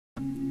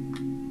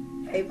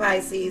Hey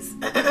Pisces,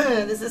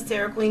 this is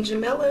Tarot Queen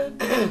Jamila.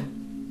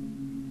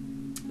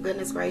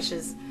 Goodness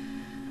gracious.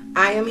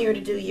 I am here to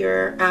do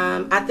your,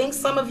 I think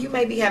some of you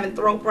may be having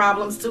throat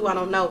problems too. I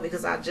don't know,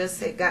 because I just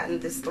had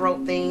gotten this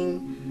throat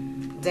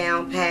thing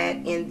down pat.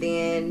 And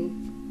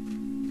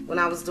then when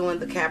I was doing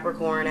the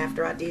Capricorn,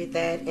 after I did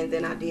that, and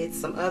then I did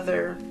some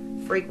other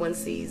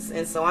frequencies.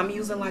 And so I'm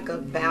using like a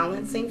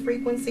balancing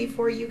frequency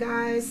for you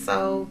guys.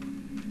 So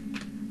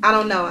I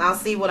don't know. I'll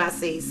see what I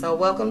see. So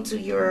welcome to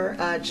your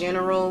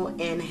general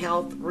and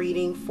health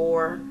reading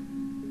for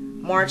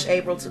March,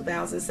 April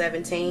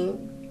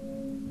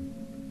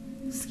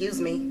 2017. Excuse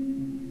me.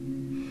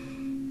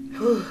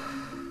 Whew.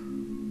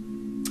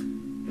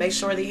 Make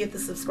sure that you hit the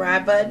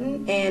subscribe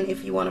button. And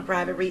if you want a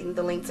private reading,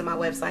 the link to my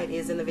website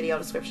is in the video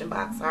description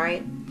box. All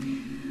right.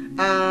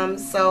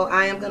 So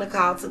I am going to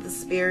call to the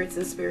spirits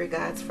and spirit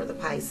guides for the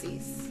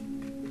Pisces.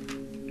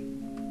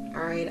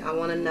 All right, I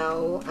want to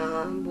know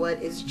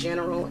what is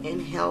general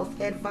and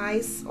health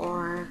advice,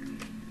 or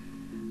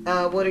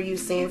what are you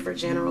seeing for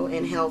general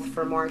and health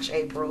for March,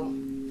 April,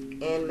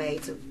 and May?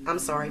 I'm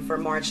sorry, for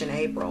March and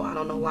April. I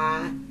don't know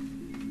why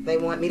they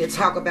want me to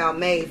talk about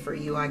May for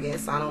you, I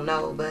guess. I don't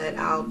know, but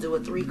I'll do a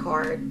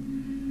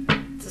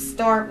 3-card to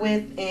start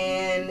with,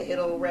 and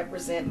it'll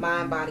represent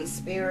mind, body,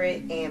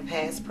 spirit, and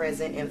past,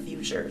 present, and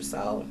future.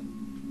 So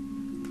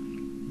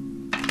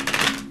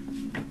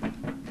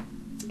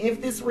if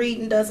this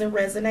reading doesn't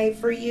resonate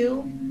for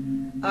you,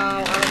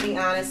 I'll be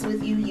honest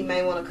with you, you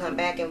may want to come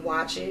back and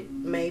watch it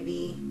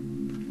maybe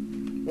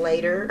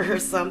later or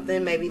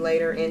something, maybe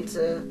later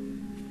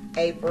into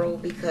April,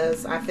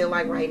 because I feel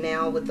like right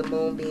now with the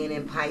moon being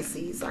in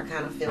Pisces, I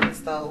kind of feel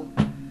as though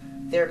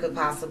there could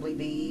possibly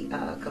be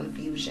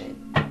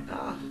confusion.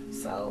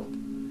 So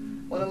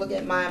want to look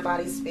at mind,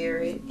 body,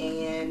 spirit,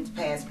 and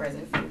past,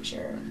 present,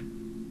 future.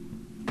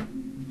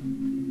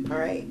 All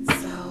right,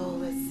 so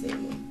let's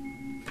see.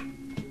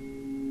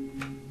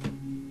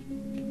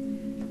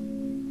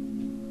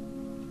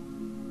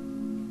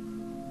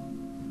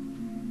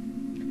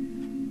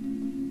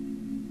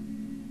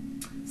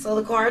 So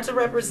the card to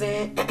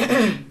represent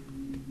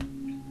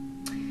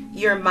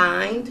your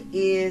mind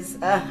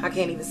is, I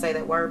can't even say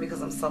that word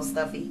because I'm so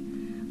stuffy.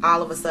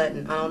 All of a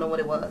sudden, I don't know what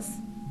it was.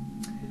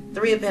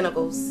 3 of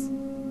Pentacles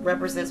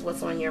represents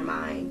what's on your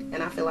mind.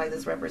 And I feel like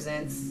this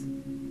represents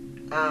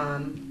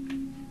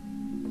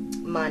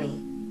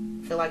money.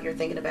 I feel like you're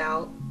thinking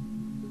about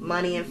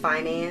money and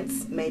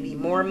finance, maybe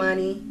more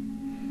money,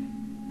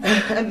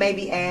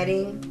 maybe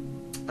adding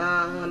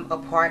a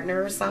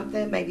partner or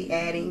something, maybe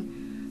adding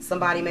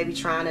somebody, maybe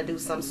trying to do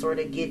some sort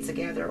of get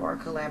together or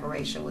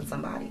collaboration with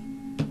somebody.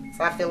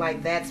 So I feel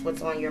like that's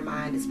what's on your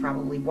mind, is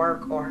probably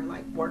work, or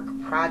like work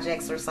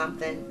projects or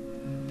something.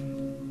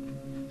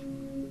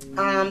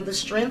 The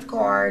Strength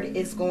card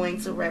is going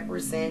to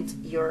represent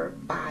your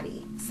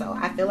body. So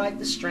I feel like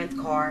the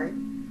Strength card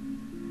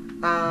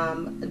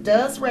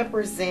does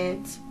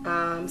represent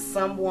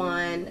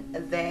someone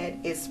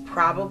that is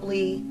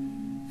probably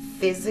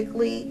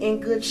physically in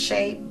good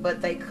shape,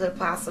 but they could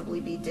possibly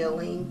be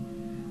dealing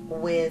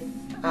with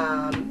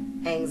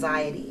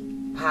anxiety,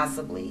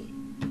 possibly.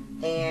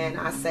 And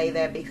I say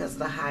that because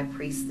the High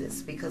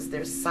Priestess, because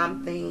there's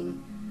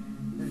something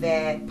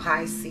that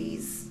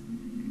Pisces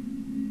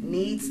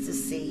needs to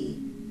see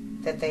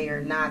that they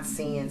are not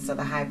seeing. So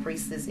the High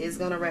Priestess is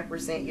going to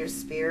represent your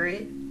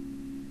spirit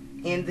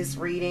in this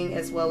reading,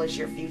 as well as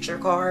your future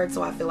card.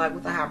 So I feel like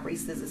with the High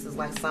Priestess, this is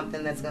like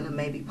something that's going to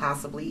maybe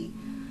possibly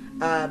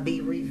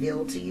be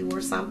revealed to you or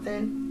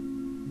something.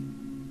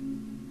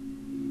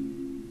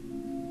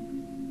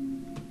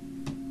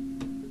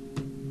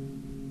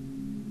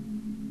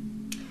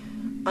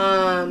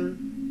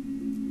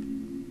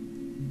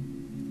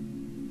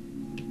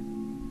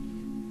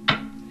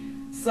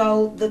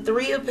 So the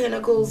 3 of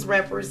Pentacles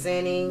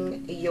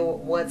representing your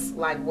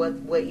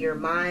what your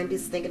mind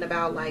is thinking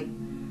about, like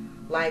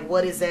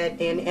what is that?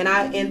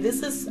 And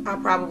this is, I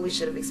probably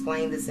should have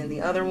explained this in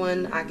the other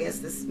one. I guess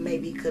this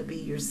maybe could be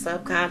your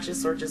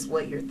subconscious, or just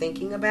what you're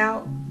thinking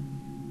about,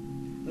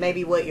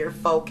 maybe what you're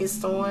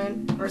focused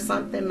on or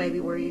something, maybe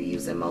where you're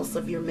using most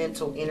of your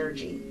mental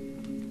energy.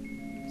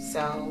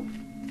 So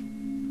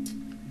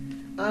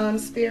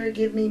Spirit,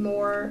 give me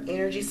more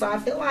energy. So I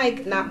feel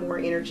like, not more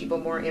energy,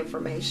 but more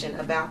information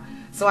about,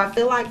 so I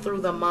feel like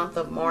through the month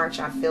of March,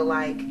 I feel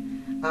like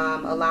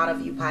a lot of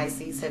you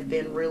Pisces have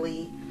been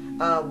really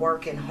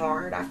working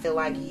hard. I feel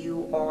like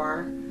you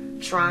are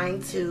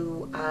trying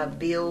to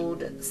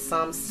build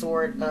some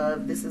sort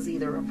of, this is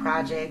either a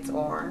project,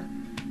 or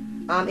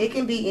it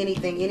can be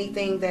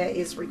anything that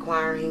is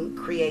requiring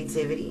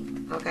creativity.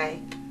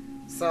 Okay,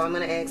 so I'm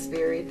going to ask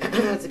Spirit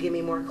to give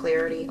me more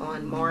clarity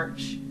on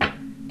March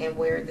and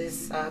where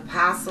this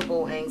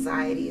possible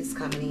anxiety is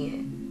coming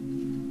in.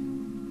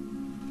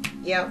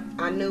 Yep,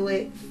 I knew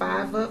it.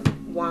 5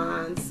 of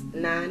Wands,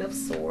 9 of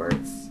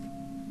Swords,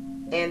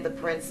 and the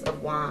Prince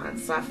of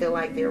Wands. So I feel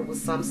like there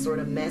was some sort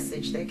of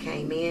message that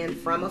came in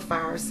from a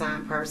fire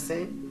sign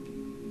person.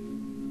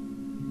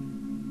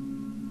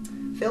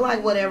 Feel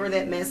like whatever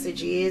that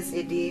message is,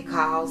 it did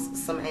cause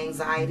some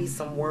anxiety,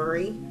 some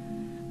worry.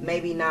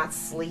 maybe not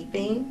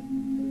sleeping.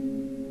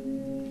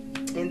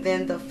 And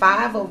then the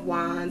Five of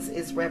Wands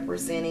is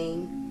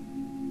representing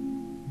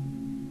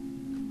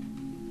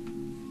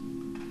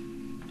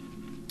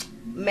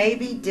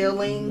maybe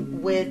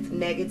dealing with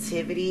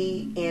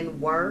negativity in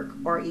work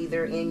or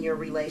either in your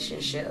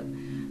relationship.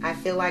 I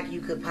feel like you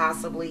could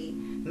possibly,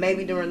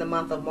 maybe during the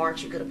month of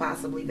March, you could have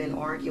possibly been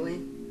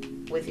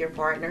arguing with your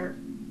partner.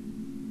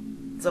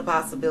 It's a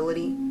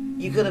possibility.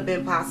 You could have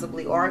been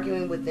possibly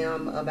arguing with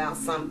them about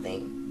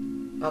something.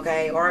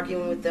 Okay,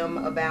 arguing with them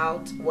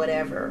about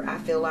whatever. I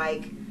feel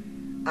like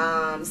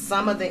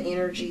some of the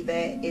energy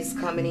that is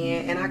coming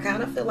in, and I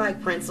kind of feel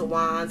like Prince of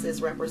Wands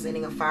is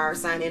representing a fire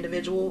sign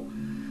individual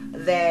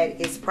that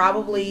is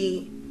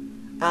probably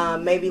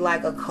maybe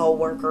like a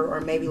co-worker or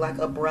maybe like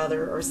a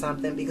brother or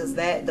something, because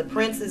the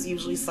prince is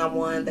usually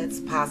someone that's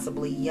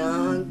possibly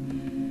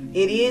young.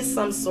 It is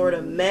some sort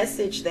of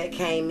message that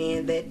came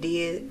in that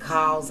did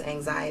cause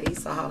anxiety.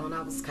 So hold on,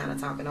 I was kind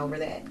of talking over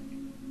that.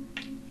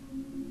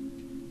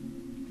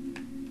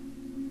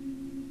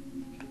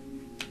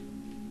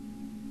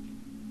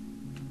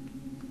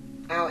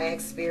 I'll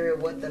ask Spirit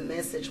what the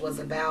message was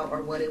about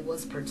or what it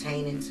was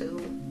pertaining to.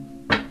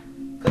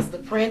 Because the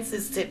Prince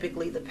is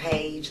typically the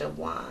Page of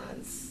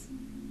Wands.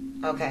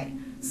 Okay,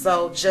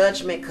 so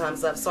Judgment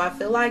comes up. So I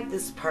feel like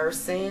this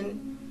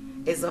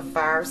person is a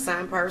fire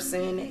sign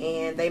person,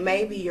 and they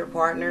may be your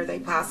partner. They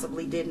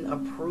possibly didn't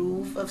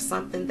approve of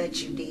something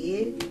that you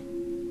did.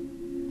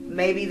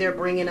 Maybe they're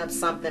bringing up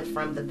something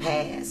from the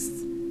past.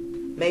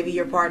 Maybe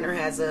your partner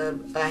has a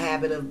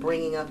habit of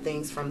bringing up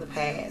things from the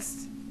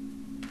past.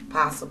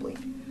 Possibly.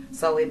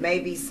 So it may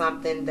be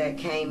something that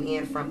came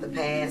in from the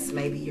past.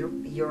 Maybe your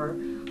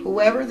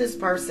whoever this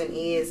person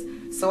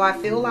is. So I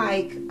feel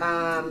like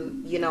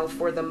you know,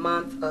 for the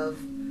month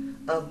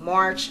of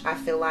March, I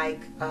feel like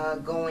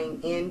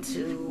going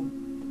into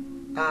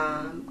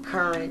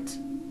current,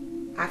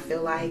 I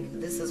feel like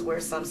this is where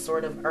some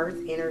sort of earth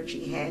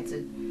energy had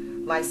to,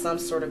 like some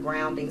sort of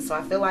grounding. So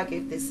I feel like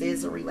if this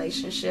is a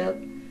relationship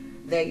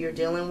that you're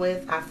dealing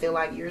with, I feel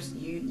like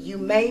you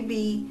may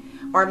be,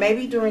 or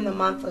maybe during the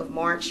month of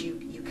March,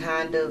 you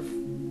kind of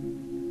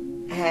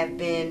have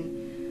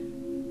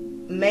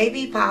been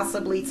maybe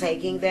possibly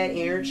taking that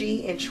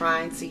energy and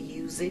trying to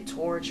use it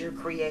towards your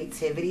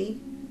creativity.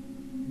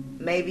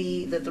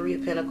 Maybe the Three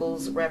of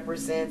Pentacles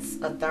represents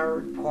a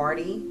third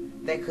party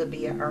that could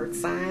be an earth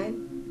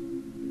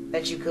sign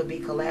that you could be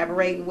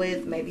collaborating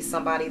with. Maybe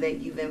somebody that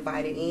you've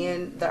invited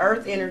in. The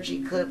earth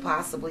energy could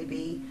possibly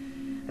be,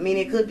 I mean,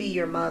 it could be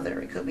your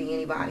mother. It could be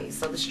anybody.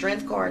 So the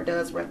Strength card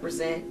does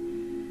represent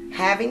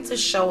having to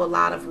show a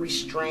lot of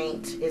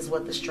restraint, is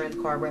what the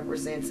Strength card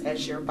represents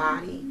as your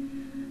body.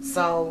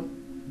 So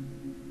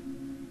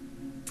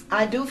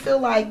I do feel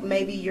like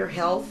maybe your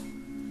health,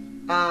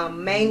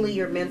 mainly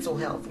your mental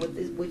health,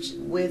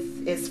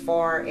 with as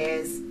far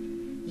as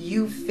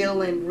you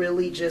feeling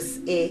really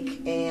just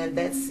ick, and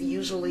that's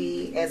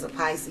usually, as a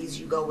Pisces,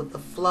 you go with the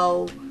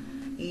flow.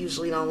 You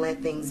usually don't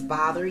let things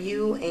bother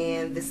you,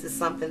 and this is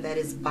something that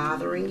is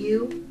bothering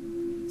you.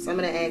 So I'm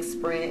going to ask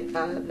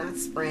not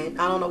Sprint.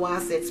 I don't know why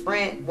I said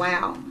Sprint.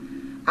 Wow.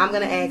 I'm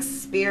going to ask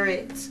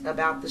Spirit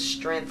about the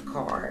Strength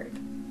card.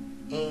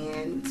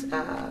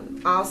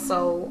 And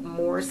also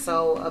more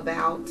so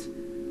about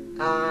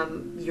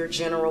your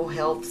general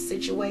health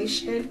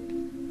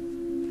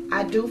situation.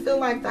 I do feel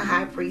like the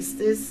High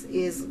Priestess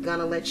is going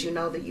to let you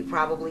know that you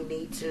probably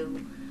need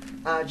to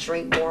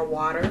drink more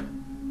water.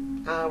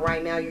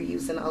 Right now you're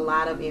using a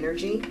lot of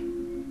energy.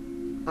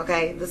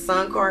 Okay, the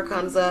Sun card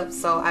comes up,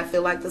 so I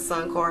feel like the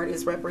Sun card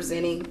is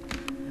representing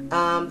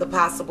the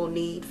possible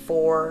need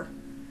for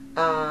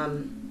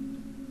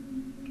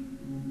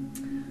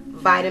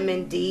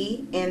vitamin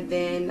D, and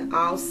then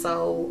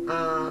also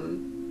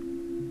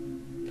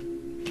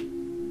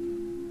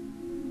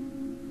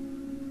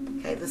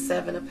okay, the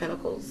Seven of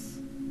Pentacles.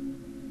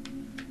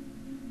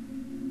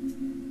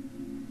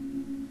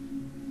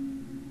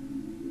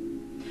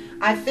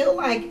 I feel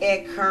like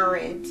at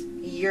current,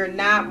 you're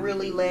not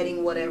really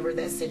letting whatever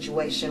that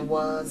situation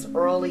was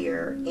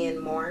earlier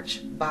in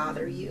March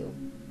bother you.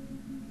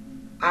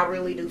 I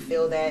really do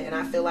feel that, and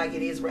I feel like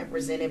it is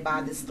represented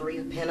by this Three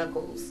of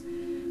Pentacles.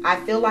 I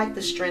feel like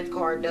the Strength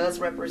card does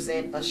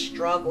represent a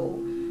struggle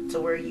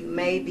to where you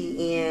may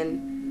be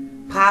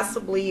in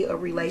possibly a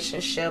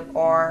relationship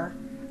or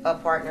a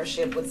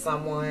partnership with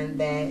someone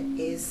that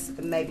is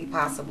maybe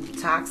possibly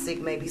toxic,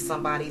 maybe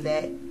somebody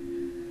that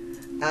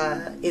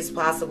is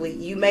possibly,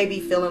 you may be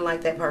feeling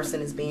like that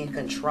person is being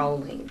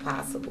controlling,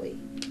 possibly.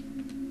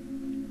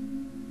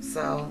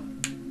 So,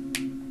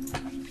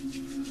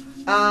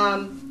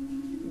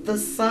 the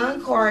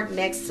Sun card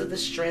next to the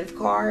Strength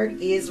card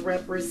is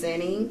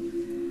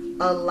representing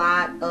a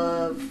lot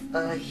of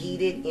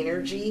heated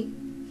energy,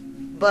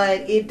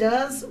 but it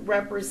does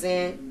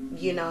represent,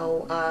 you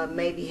know,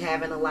 maybe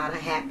having a lot of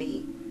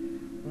happy,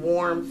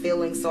 warm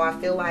feelings. So I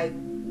feel like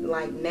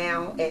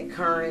now at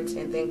current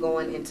and then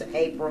going into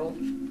April,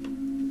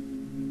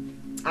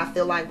 I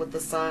feel like with the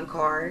Sun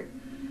card,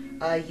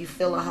 you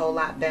feel a whole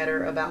lot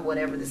better about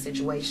whatever the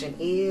situation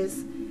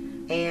is.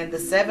 And the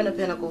Seven of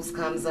Pentacles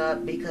comes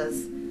up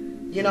because,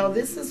 you know,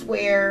 this is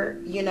where,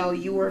 you know,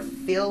 you are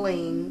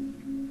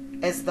feeling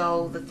as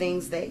though the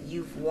things that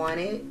you've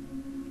wanted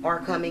are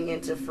coming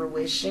into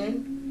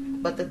fruition.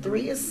 But the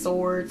Three of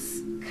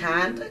Swords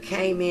kind of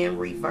came in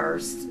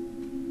reversed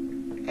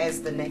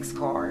as the next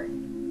card.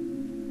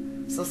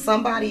 So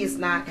somebody is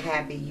not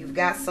happy. You've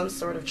got some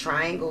sort of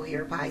triangle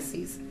here,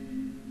 Pisces.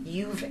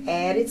 You've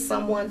added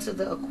someone to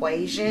the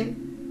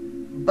equation,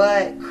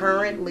 but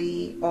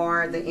currently,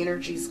 or the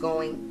energies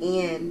going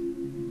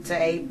in to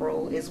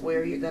April is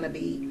where you're going to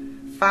be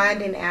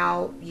finding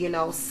out, you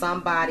know,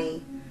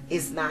 somebody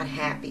is not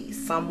happy.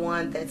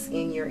 Someone that's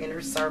in your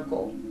inner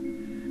circle.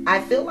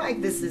 I feel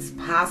like this is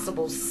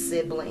possible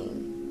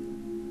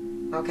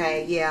sibling.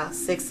 Okay, yeah,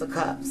 Six of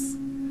Cups.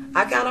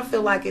 I kind of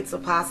feel like it's a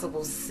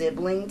possible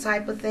sibling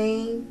type of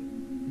thing.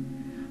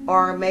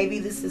 Or maybe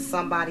this is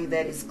somebody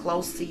that is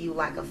close to you,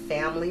 like a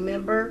family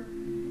member.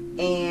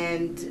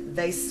 And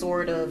they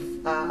sort of,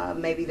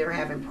 maybe they're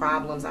having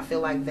problems. I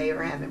feel like they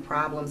are having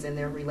problems in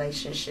their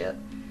relationship.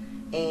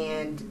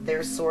 And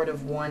they're sort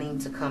of wanting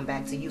to come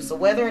back to you. So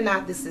whether or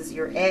not this is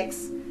your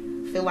ex,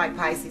 I feel like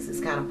Pisces is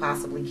kind of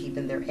possibly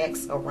keeping their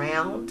ex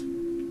around.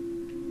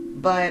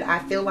 But I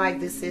feel like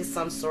this is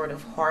some sort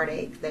of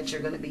heartache that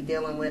you're going to be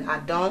dealing with. I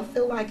don't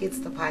feel like it's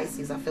the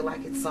Pisces. I feel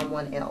like it's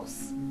someone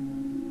else.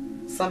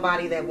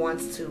 Somebody that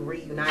wants to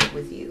reunite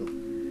with you.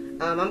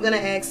 I'm going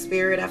to ask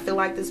Spirit. I feel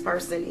like this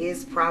person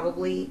is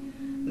probably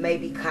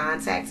maybe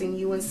contacting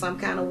you in some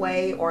kind of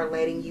way or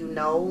letting you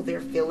know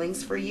their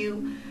feelings for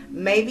you.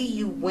 Maybe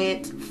you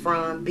went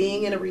from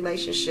being in a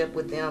relationship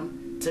with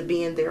them to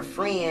being their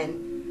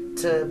friend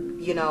to,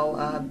 you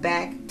know,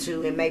 back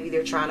to, and maybe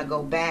they're trying to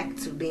go back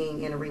to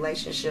being in a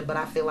relationship. But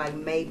I feel like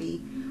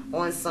maybe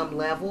on some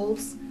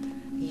levels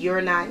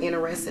you're not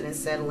interested in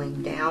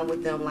settling down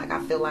with them. Like,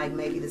 I feel like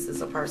maybe this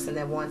is a person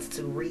that wants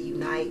to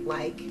reunite,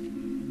 like,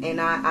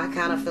 and I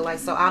kind of feel like,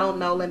 so I don't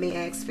know, let me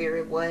ask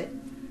Spirit what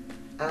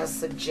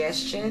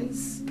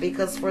suggestions,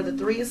 because for the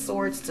Three of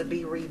Swords to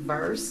be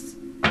reversed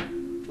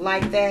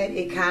like that,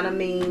 it kind of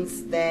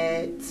means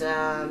that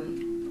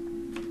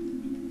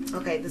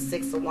okay, the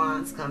Six of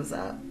Wands comes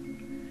up.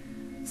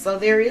 So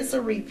there is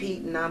a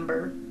repeat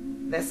number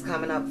that's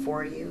coming up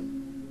for you.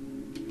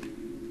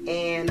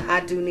 And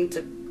I do need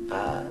to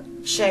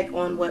check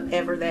on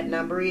whatever that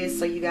number is.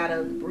 So you got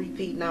a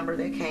repeat number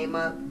that came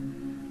up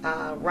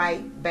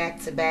right back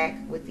to back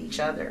with each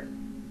other.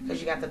 Because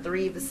you got the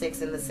 3, the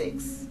 6, and the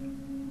 6.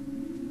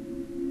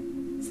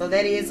 So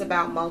that is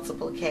about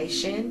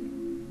multiplication.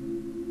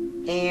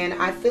 And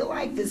I feel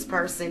like this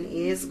person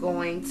is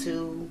going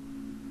to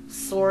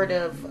sort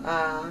of,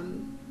 I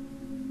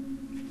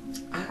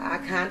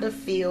kind of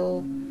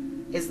feel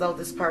as though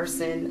this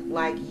person,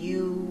 like,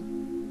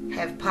 you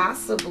have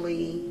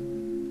possibly,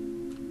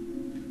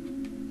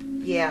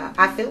 yeah,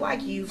 I feel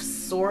like you've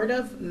sort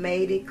of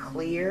made it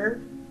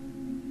clear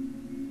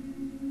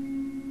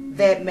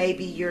that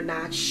maybe you're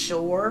not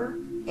sure.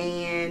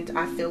 And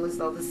I feel as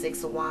though the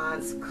Six of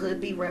Wands could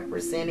be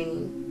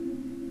representing,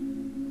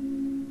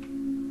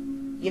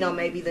 you know,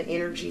 maybe the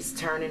energy's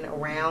turning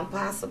around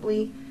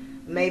possibly.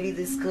 Maybe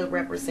this could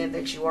represent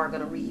that you are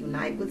going to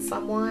reunite with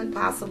someone,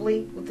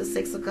 possibly, with the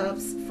Six of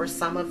Cups. For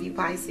some of you,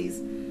 Pisces,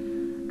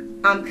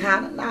 I'm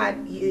kind of not,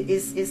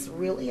 it's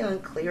really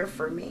unclear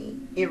for me.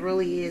 It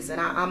really is.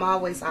 And I'm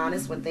always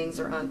honest when things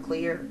are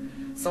unclear.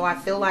 So I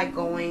feel like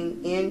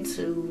going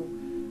into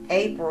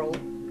April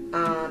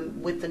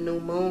with the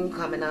new moon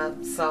coming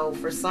up. So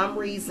for some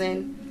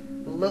reason,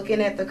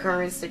 looking at the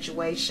current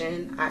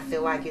situation, I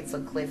feel like it's a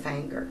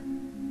cliffhanger.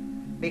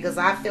 Because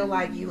I feel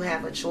like you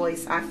have a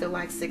choice. I feel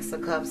like Six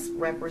of Cups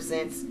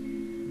represents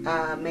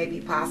maybe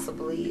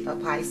possibly a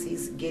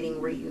Pisces getting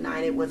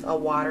reunited with a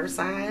water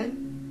sign.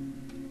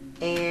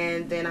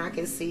 And then I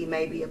can see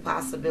maybe a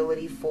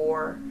possibility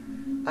for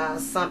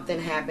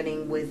something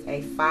happening with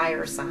a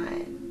fire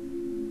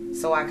sign.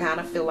 So I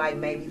kind of feel like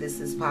maybe this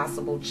is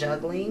possible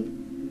juggling.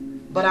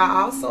 But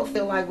I also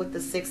feel like with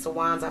the Six of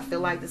Wands, I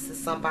feel like this is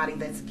somebody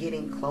that's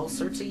getting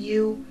closer to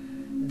you,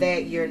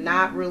 that you're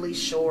not really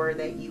sure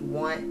that you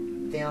want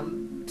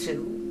them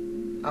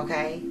to,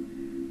 okay?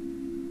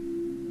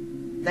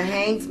 The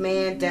Hanged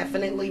Man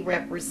definitely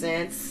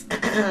represents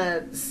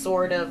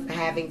sort of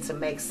having to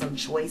make some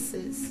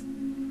choices,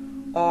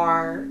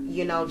 or,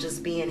 you know,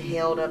 just being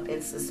held up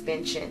in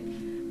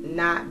suspension,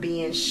 not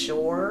being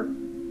sure.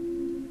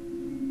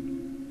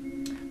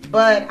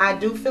 But I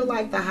do feel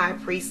like the High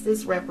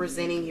Priestess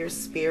representing your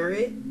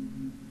spirit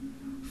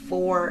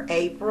for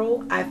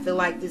April, I feel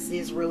like this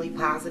is really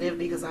positive,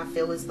 because I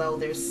feel as though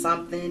there's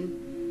something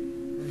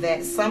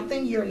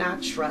you're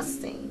not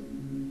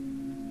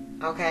trusting.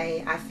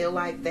 Okay, I feel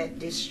like that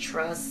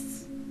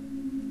distrust,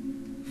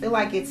 I feel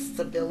like it's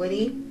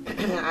stability.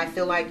 I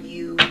feel like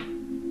you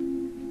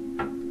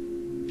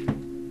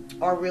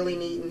are really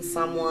needing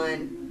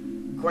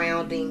someone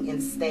grounding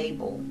and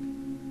stable.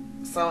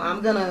 So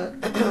I'm gonna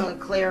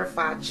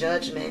clarify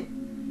Judgment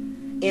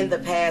in the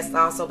past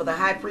also, but the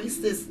High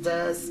Priestess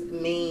does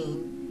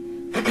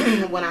mean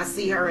when I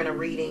see her in a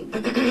reading,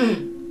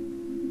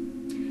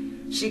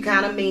 She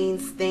kind of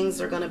means things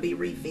are going to be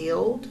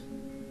revealed,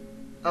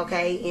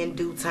 okay, in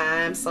due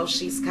time. So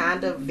she's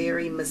kind of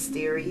very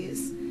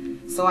mysterious.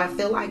 So I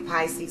feel like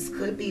Pisces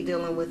could be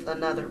dealing with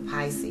another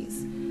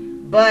Pisces.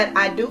 But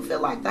I do feel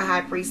like the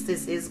High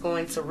Priestess is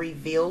going to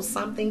reveal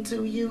something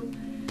to you.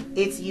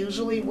 It's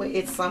usually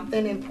it's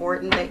something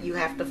important that you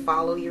have to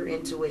follow your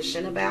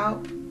intuition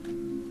about.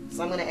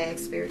 So I'm going to ask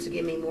Spirit to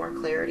give me more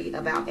clarity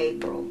about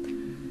April.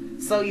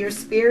 So your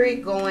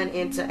spirit going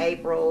into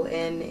April,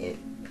 and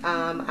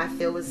I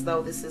feel as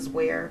though this is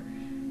where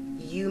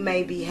you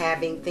may be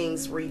having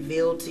things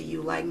revealed to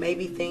you, like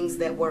maybe things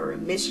that were a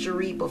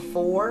mystery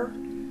before.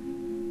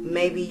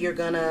 Maybe you're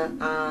gonna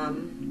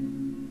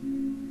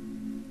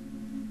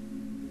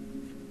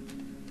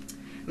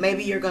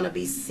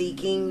be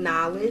seeking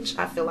knowledge.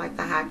 I feel like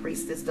the High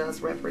Priestess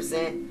does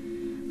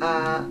represent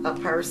a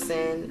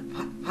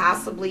person,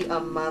 possibly a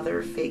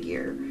mother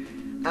figure,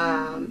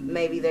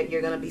 maybe that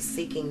you're going to be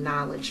seeking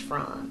knowledge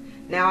from.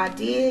 Now I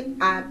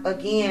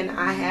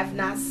have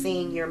not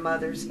seen your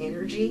mother's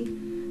energy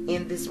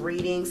in this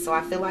reading, so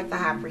I feel like the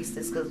High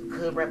Priestess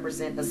could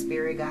represent a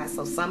spirit guide.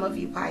 So some of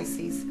you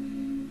Pisces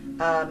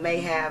may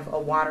have a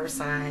water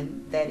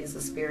sign that is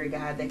a spirit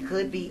guide that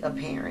could be a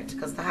parent,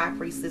 because the High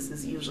Priestess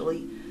is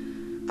usually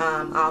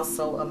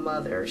also a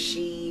mother.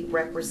 She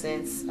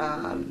represents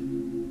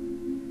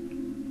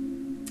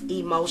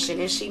emotion,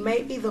 and she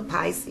may be the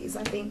Pisces.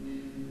 I think,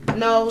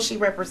 no, she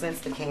represents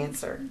the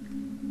Cancer.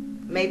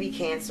 Maybe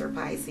Cancer,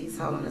 Pisces.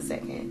 Hold on a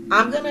second.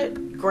 I'm going to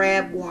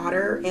grab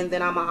water, and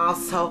then I'm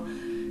also,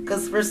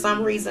 because for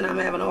some reason I'm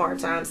having a hard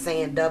time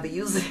saying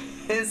W's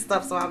and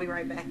stuff, so I'll be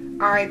right back.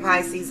 All right,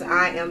 Pisces,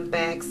 I am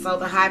back. So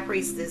the High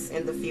Priestess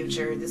in the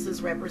future, this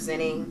is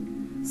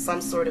representing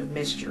some sort of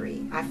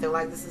mystery. I feel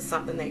like this is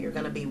something that you're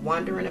going to be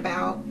wondering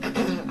about.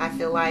 I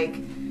feel like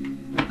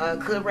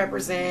could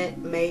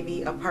represent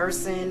maybe a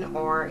person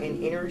or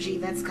an energy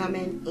that's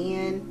coming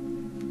in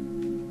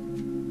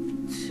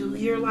to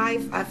your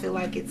life. I feel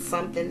like it's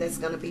something that's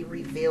going to be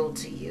revealed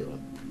to you.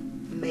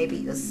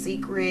 Maybe a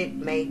secret,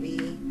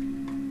 maybe.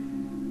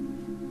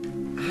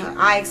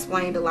 I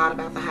explained a lot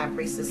about the High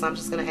Priestess, so I'm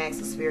just going to ask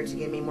the Spirit to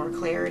give me more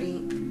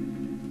clarity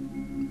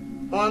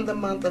on the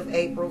month of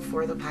April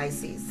for the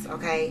Pisces,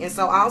 okay? And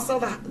so also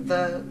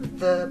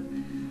the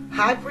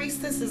High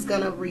Priestess is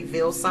going to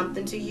reveal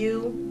something to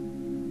you.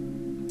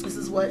 This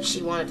is what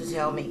she wanted to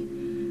tell me.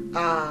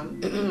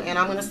 And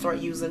I'm going to start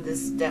using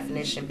this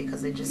definition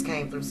because it just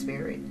came through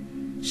Spirit.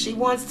 She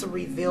wants to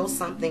reveal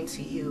something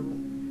to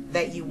you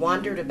that you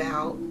wondered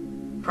about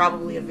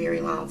probably a very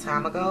long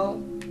time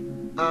ago.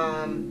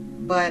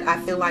 But I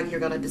feel like you're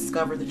going to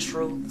discover the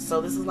truth.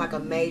 So this is like a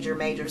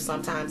major,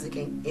 sometimes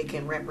it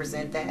can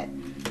represent that.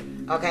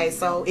 Okay,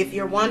 so if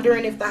you're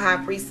wondering if the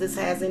High Priestess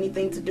has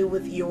anything to do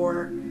with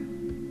your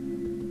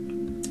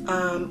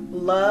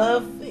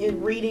love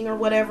in reading or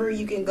whatever,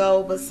 you can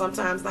go, but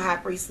sometimes the High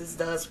Priestess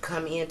does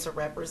come in to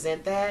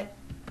represent that.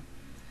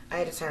 I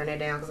had to turn that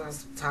down because I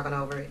was talking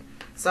over it.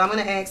 So I'm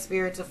going to ask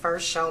Spirit to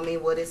first show me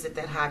what is it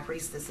that High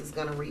Priestess is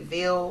going to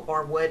reveal,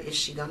 or what is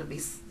she going to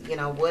be,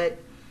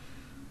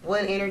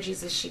 what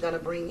energies is she going to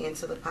bring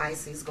into the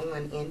Pisces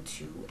going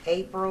into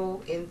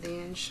April, and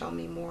then show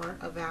me more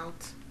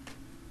about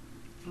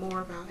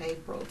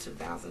April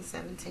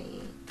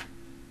 2017.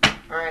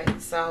 All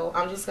right, so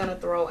I'm just going to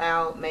throw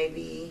out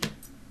maybe,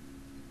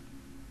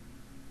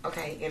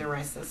 okay,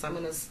 interesting. So I'm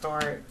going to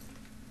start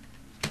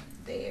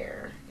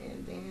there,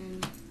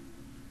 and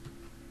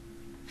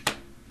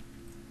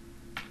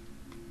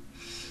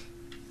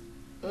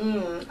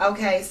then,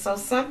 okay, so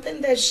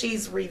something that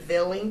she's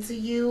revealing to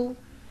you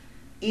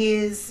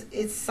is,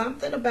 it's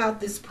something about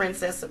this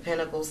Princess of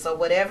Pentacles. So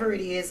whatever it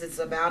is, it's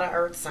about an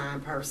earth sign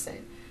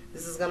person.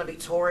 This is going to be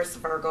Taurus,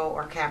 Virgo,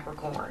 or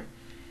Capricorn.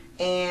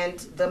 And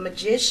the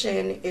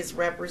Magician is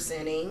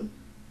representing,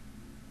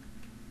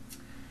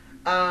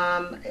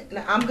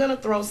 I'm going to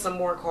throw some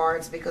more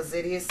cards because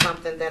it is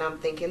something that I'm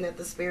thinking that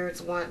the spirits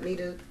want me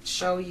to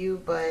show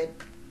you, but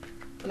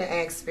I'm going to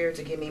ask Spirit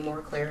to give me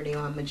more clarity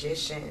on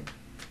Magician,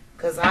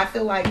 because I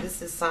feel like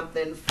this is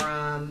something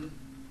from,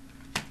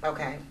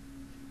 okay,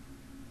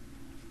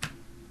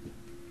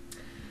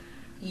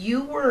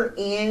 you were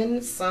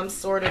in some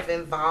sort of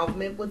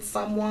involvement with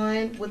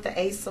someone with the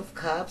Ace of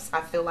Cups. I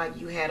feel like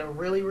you had a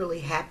really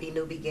happy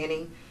new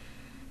beginning.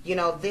 You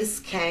know, this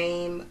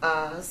came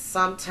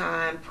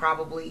sometime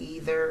probably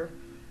either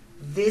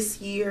this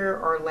year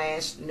or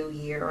last New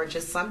Year, or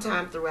just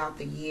sometime throughout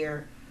the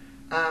year.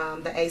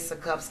 The Ace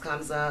of Cups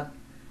comes up.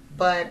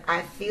 But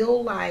I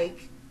feel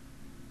like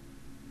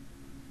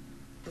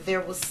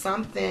there was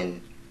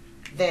something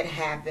that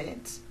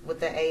happened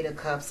with the Eight of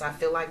Cups. I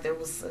feel like there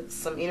was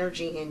some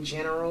energy in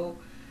general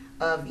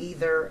of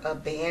either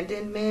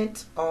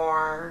abandonment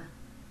or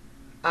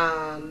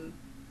I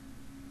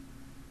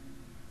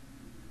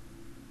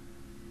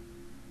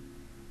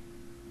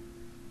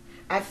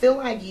feel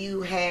like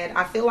you had,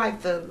 I feel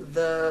like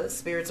the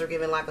spirits are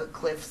giving like a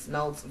Cliff's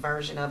Notes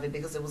version of it,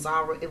 because it was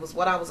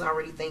what I was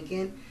already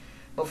thinking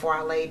before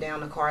I laid down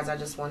the cards. I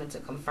just wanted to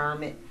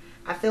confirm it.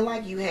 I feel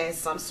like you had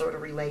some sort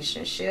of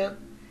relationship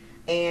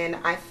And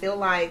I feel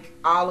like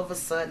all of a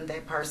sudden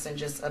that person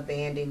just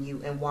abandoned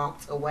you and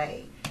walked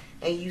away.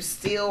 And you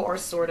still are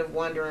sort of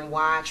wondering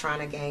why, trying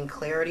to gain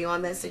clarity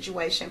on that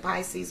situation,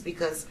 Pisces,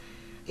 because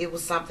it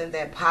was something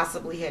that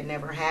possibly had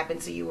never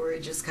happened to you, or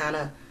it just kind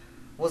of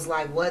was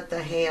like, what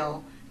the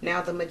hell?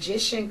 Now the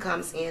Magician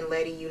comes in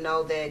letting you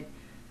know that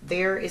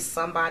there is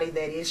somebody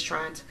that is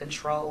trying to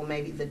control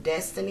maybe the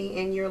destiny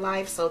in your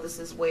life. So this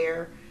is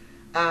where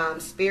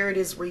Spirit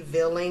is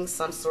revealing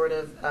some sort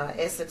of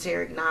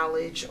esoteric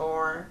knowledge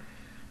or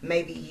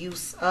maybe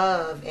use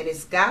of, and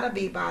it's got to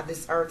be by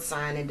this earth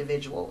sign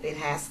individual. It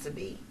has to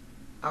be.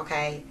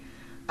 Okay.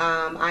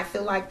 I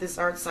feel like this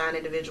earth sign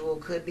individual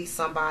could be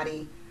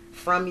somebody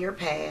from your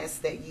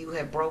past that you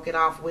have broken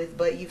off with,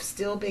 but you've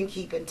still been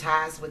keeping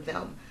ties with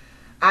them.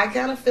 I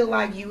kind of feel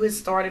like you had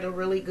started a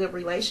really good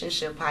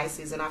relationship,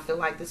 Pisces, and I feel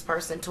like this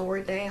person tore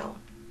it down.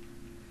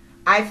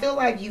 I feel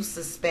like you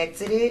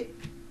suspected it,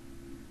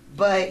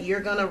 but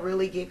you're going to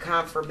really get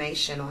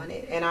confirmation on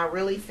it. And I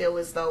really feel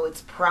as though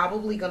it's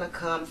probably going to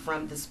come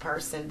from this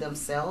person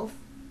themselves.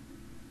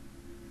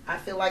 I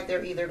feel like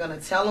they're either going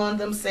to tell on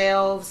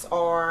themselves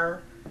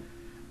or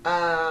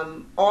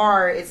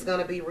it's going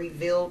to be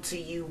revealed to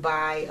you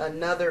by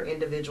another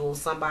individual,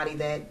 somebody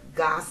that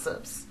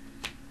gossips.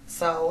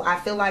 So I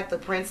feel like the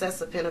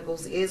Princess of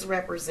Pentacles is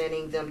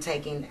representing them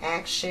taking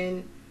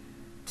action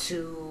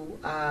to,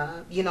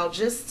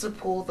 just to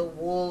pull the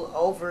wool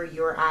over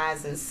your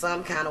eyes in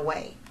some kind of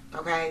way.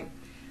 Okay.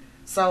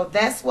 So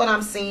that's what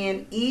I'm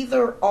seeing.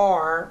 Either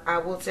or, I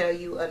will tell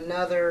you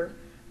another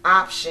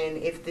option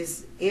if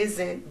this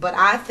isn't, but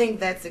I think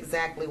that's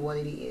exactly what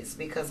it is,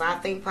 because I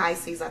think,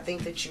 Pisces, I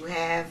think that you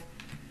have,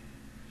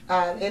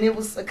 and it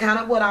was kind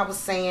of what I was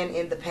saying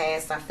in the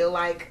past. I feel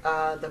like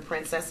the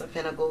Princess of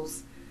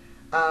Pentacles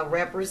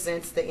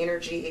represents the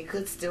energy. It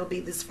could still be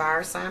this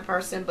fire sign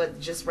person, but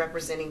just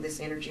representing this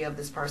energy of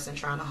this person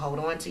trying to hold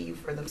on to you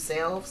for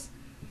themselves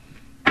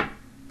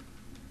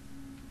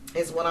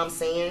is what I'm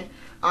saying.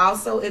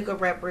 Also, it could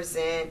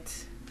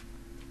represent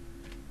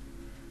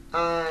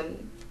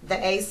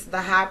the Ace,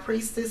 the High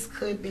Priestess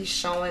could be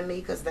showing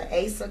me, because the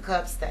Ace of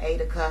Cups, the Eight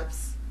of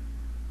Cups,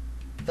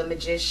 the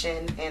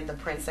Magician, and the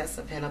Princess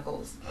of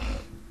Pentacles.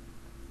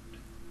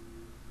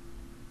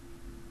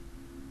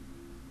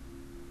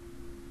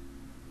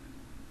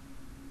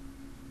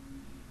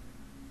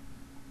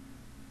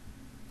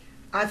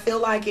 I feel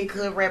like it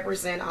could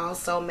represent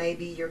also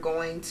maybe you're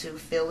going to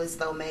feel as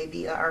though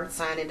maybe an earth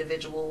sign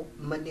individual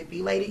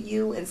manipulated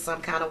you in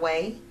some kind of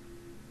way.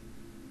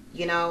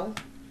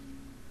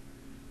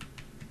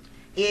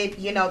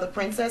 The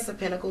Princess of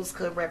Pentacles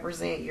could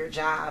represent your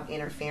job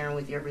interfering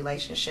with your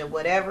relationship.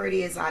 Whatever it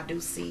is, I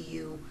do see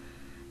you.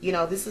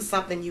 This is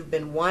something you've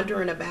been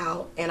wondering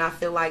about, and I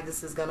feel like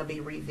this is going to be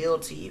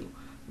revealed to you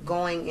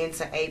going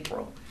into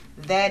April.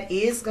 That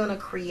is going to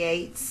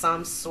create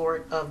some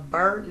sort of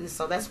burden.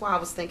 So that's why I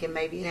was thinking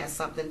maybe it has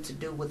something to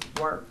do with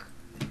work.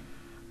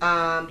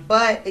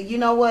 But you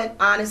know what?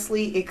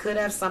 Honestly, it could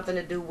have something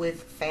to do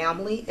with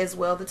family as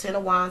well. The Ten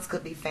of Wands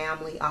could be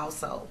family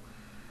also.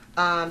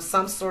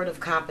 Some sort of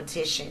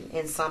competition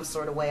in some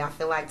sort of way. I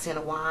feel like Ten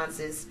of Wands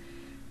is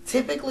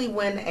typically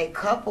when a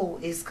couple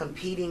is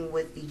competing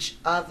with each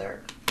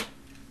other.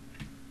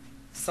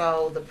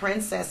 So the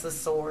Princess of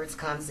Swords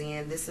comes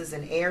in. This is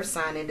an air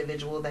sign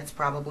individual that's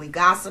probably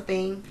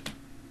gossiping.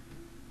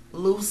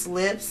 Loose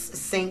lips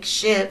sink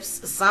ships.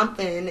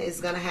 Something is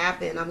going to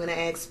happen. I'm going to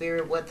ask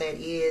Spirit what that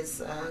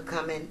is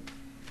coming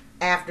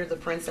after the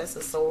Princess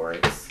of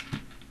Swords.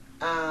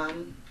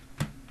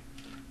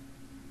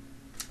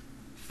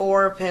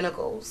 Four of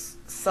Pentacles.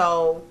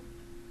 So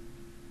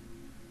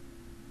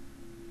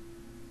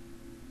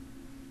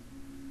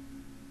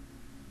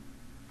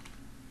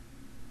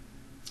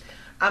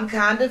I'm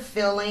kind of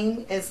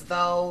feeling as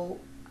though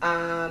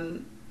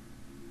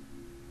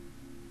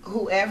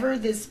whoever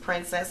this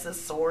Princess of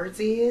Swords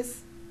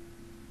is,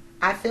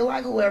 I feel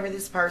like whoever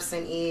this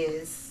person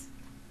is,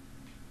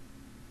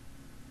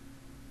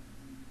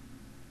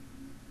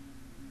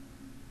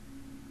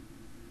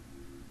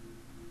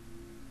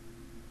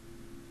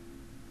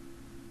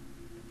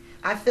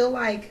 I feel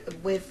like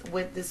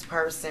with this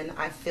person,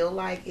 I feel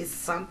like it's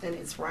something,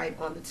 it's right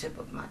on the tip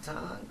of my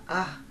tongue.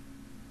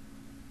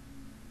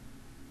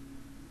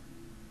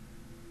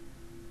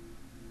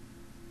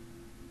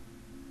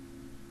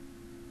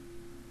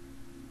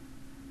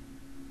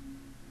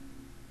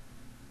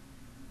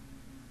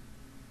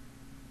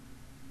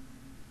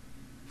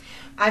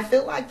 I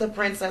feel like the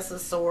Princess of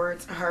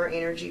Swords, her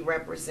energy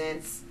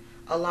represents,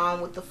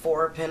 along with the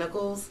Four of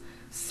Pentacles,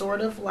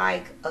 sort of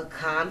like a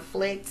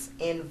conflict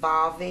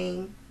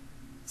involving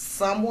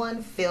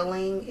someone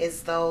feeling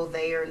as though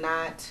they are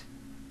not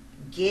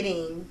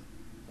getting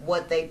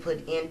what they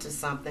put into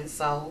something.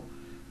 So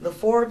the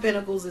Four of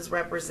Pentacles is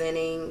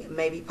representing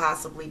maybe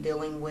possibly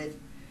dealing with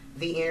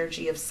the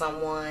energy of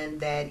someone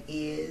that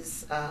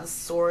is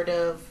sort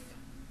of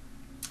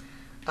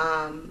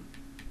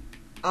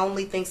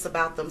only thinks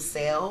about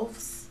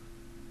themselves.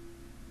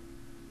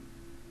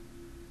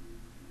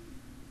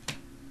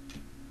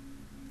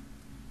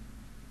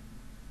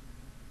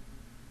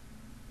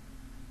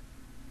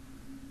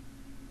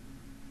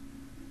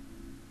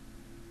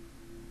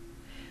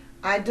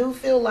 I do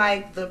feel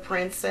like the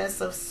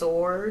Princess of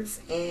Swords,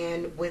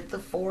 and with the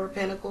Four of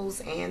Pentacles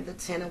and the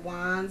Ten of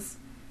Wands,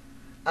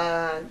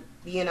 uh,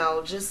 you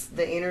know, just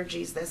the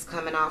energies that's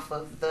coming off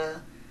of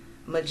the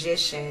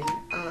Magician.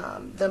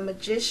 The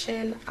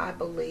Magician, I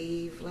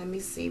believe, let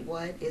me see,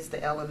 what is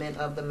the element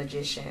of the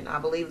Magician? I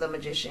believe the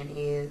Magician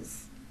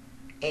is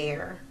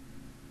air.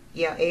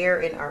 Yeah, air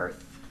and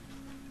earth.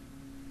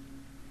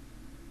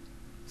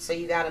 So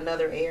you got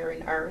another air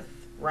and earth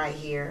right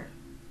here.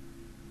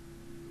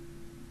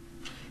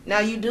 Now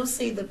you do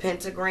see the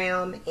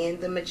pentagram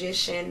in the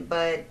Magician,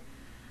 but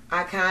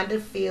I kind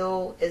of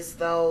feel as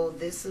though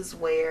this is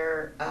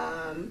where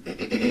I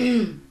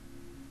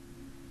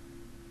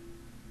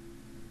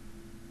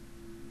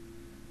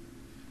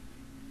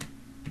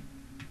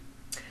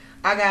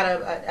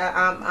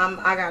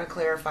gotta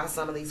clarify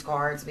some of these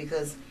cards,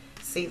 because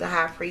see, the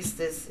High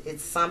Priestess,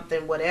 it's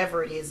something,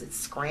 whatever it is, it's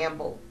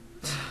scrambled.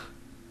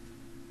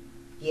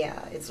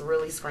 Yeah, it's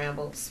really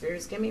scrambled.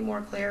 Spirits, give me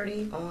more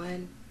clarity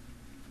on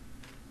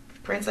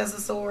Princess of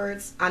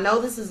Swords. I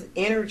know this is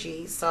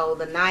energy, so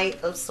the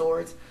Knight of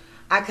Swords.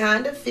 I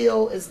kind of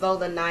feel as though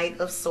the Knight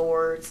of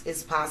Swords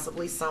is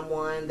possibly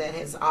someone that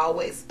has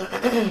always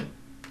that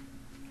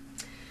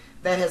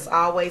has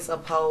always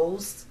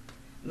opposed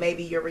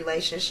maybe your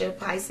relationship,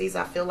 Pisces.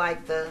 I feel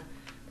like the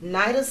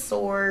Knight of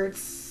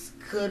Swords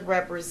could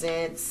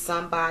represent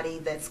somebody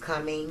that's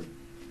coming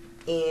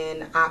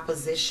in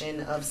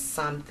opposition of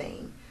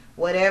something.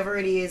 Whatever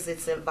it is,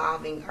 it's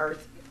involving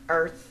earth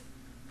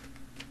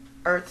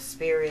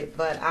spirit,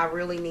 but I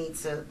really need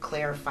to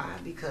clarify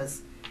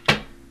because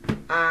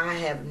I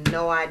have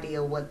no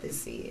idea what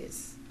this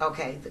is.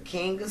 Okay, the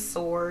King of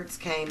Swords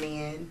came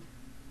in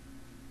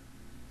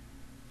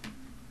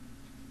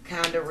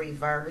kind of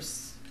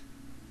reverse.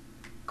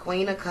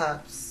 Queen of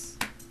Cups,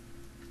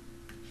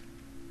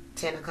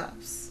 Ten of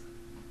Cups.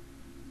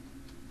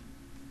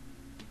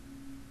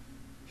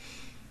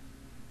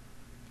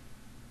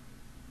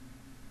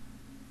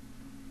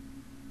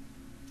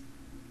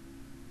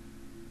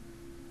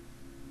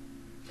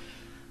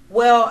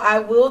 Well, I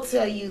will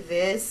tell you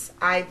this.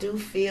 I do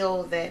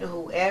feel that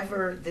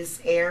whoever this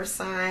air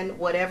sign,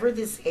 whatever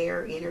this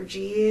air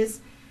energy is,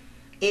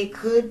 it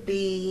could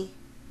be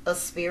a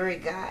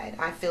spirit guide.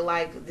 I feel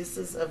like this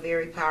is a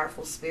very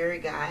powerful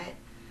spirit guide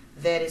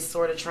that is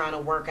sort of trying to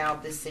work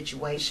out this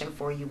situation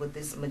for you with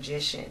this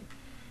Magician.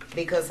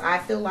 Because I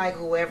feel like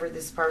whoever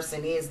this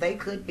person is, they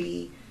could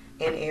be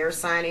an air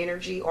sign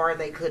energy, or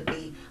they could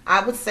be,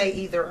 I would say,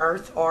 either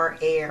earth or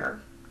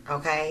air.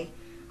 Okay?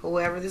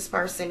 Whoever this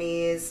person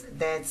is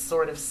that's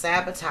sort of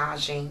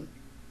sabotaging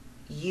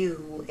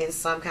you in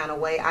some kind of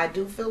way. I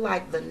do feel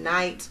like the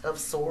Knight of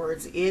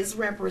Swords is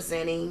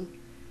representing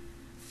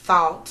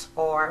thought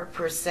or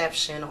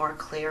perception or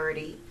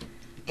clarity.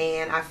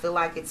 And I feel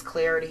like it's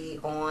clarity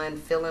on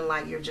feeling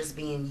like you're just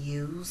being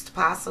used,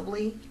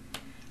 possibly.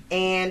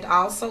 And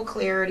also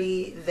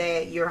clarity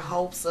that your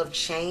hopes of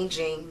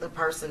changing the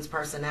person's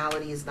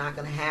personality is not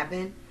going to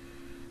happen,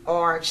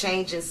 or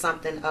changing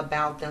something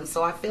about them.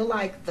 So I feel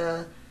like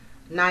the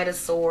Knight of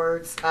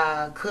Swords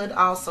could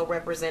also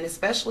represent,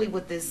 especially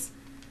with this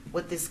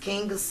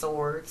King of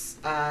Swords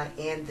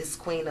and this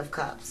Queen of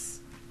Cups.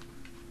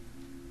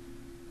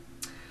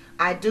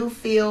 I do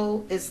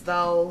feel as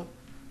though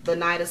the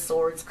Knight of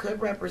Swords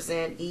could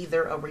represent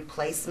either a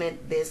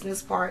replacement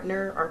business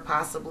partner or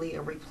possibly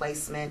a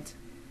replacement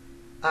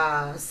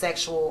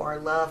sexual or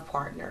love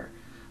partner.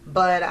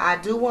 But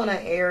I do want to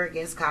err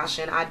against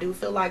caution. I do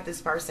feel like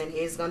this person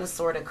is going to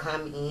sort of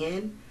come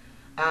in.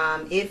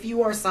 If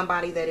you are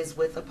somebody that is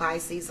with a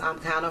Pisces, I'm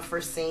kind of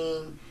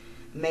foreseeing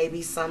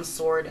maybe some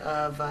sort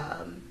of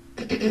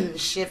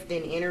shift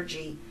in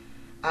energy.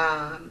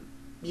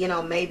 You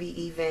know,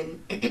 maybe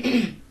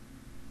even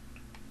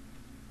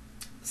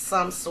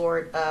some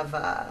sort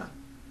of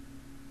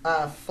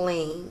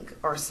fling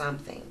or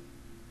something.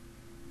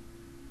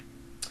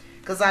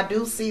 Because I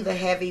do see the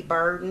heavy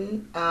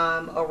burden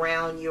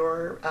around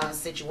your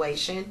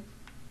situation.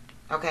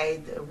 Okay,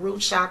 the root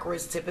chakra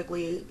is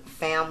typically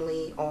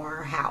family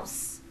or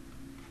house.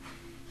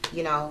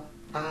 You know,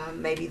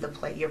 maybe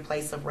your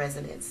place of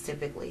residence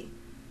typically.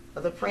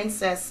 But the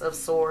Princess of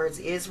Swords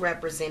is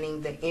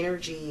representing the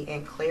energy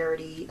and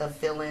clarity of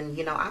feeling,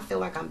 you know, I feel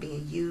like I'm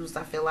being used.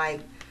 I feel like,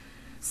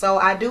 so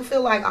I do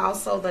feel like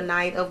also the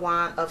Knight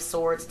of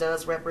Swords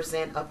does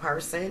represent a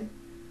person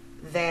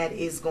that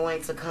is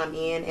going to come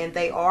in, and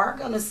they are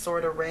going to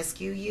sort of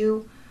rescue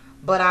you.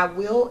 But I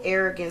will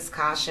err against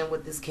caution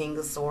with this King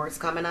of Swords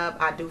coming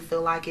up. I do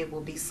feel like it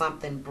will be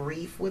something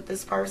brief with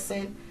this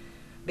person,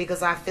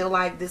 because I feel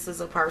like this is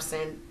a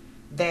person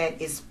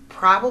that is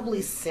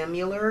probably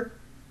similar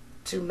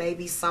to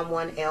maybe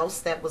someone else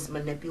that was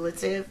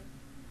manipulative.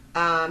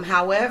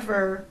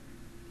 However,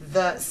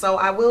 so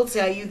I will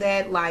tell you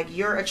that, like,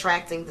 you're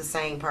attracting the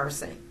same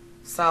person.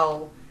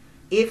 So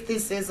if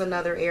this is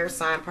another air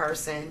sign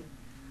person,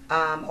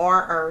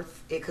 or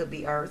earth, it could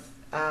be earth.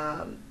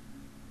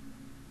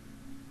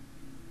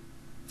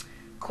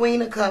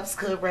 Queen of Cups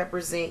could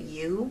represent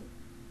you.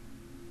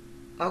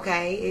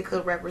 Okay, it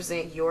could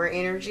represent your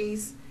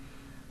energies.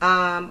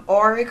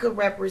 Or it could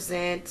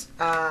represent,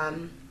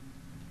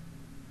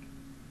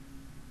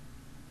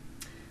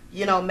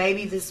 you know,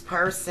 maybe this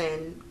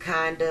person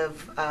kind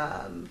of,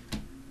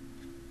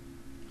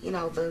 you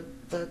know,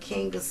 the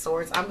King of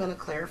Swords. I'm going to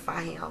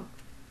clarify him.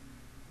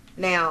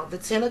 Now, the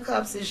Ten of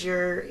Cups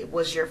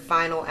was your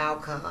final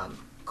outcome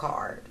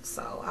card.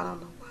 So, I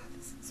don't know why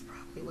this is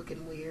probably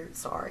looking weird.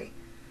 Sorry.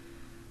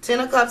 Ten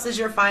of Cups is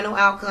your final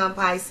outcome,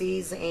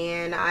 Pisces,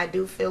 and I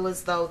do feel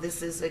as though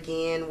this is,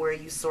 again, where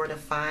you sort of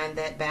find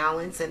that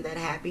balance and that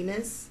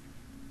happiness.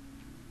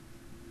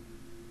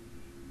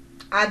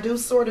 I do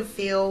sort of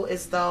feel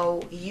as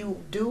though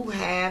you do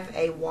have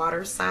a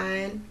water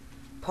sign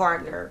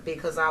partner,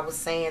 because I was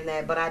saying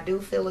that, but I do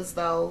feel as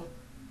though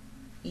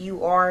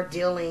you are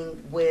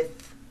dealing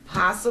with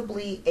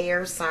possibly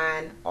air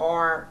sign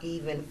or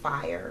even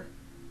fire.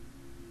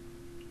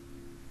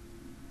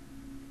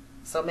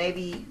 So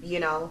maybe, you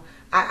know,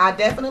 I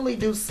definitely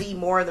do see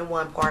more than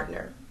one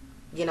partner,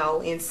 you know,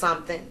 in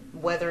something,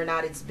 whether or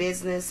not it's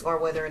business or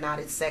whether or not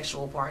it's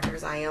sexual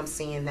partners. I am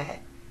seeing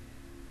that.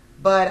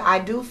 But I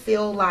do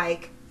feel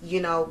like, you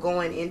know,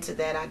 going into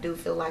that, I do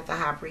feel like the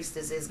High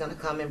Priestess is going to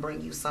come and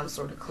bring you some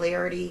sort of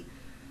clarity,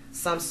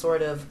 some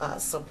sort of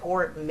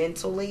support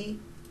mentally,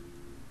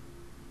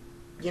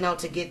 you know,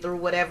 to get through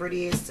whatever it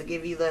is, to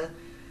give you the,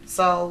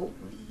 so,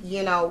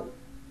 you know,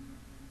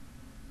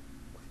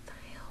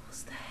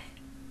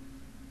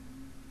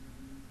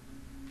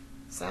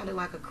 sounded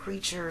like a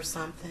creature or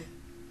something.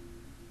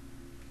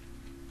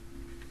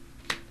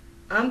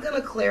 I'm going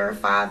to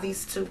clarify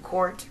these two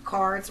court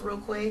cards real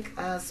quick.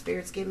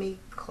 Spirits, give me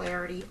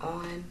clarity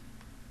on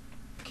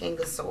King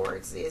of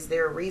Swords. Is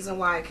there a reason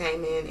why it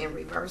came in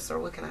reverse, or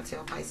what can I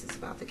tell Pisces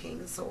about the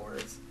King of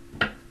Swords?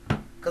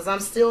 Because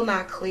I'm still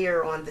not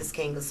clear on this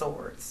King of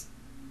Swords.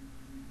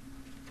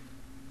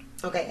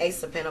 Okay,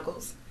 Ace of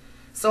Pentacles.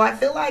 So I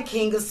feel like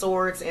King of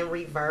Swords in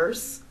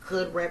reverse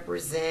could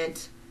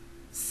represent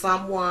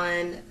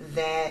someone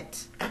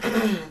that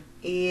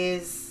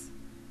is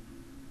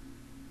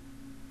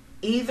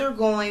either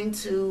going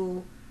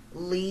to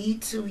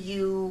lead to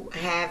you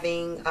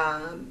having,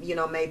 you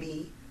know,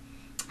 maybe,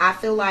 I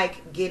feel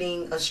like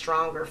getting a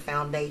stronger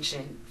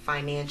foundation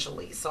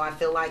financially. So I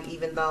feel like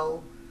even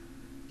though,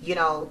 you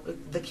know,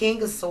 the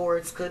King of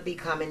Swords could be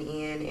coming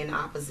in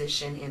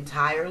opposition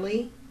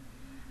entirely,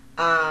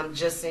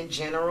 just in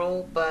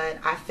general, but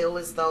I feel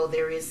as though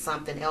there is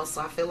something else.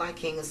 So I feel like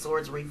King of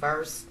Swords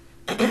reverse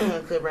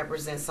could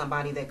represent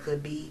somebody that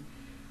could be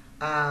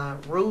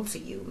rude to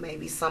you.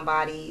 Maybe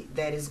somebody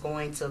that is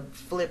going to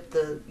flip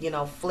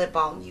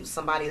on you.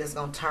 Somebody that's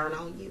going to turn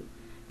on you.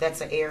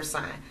 That's an air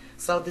sign.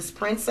 So this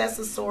Princess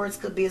of Swords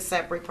could be a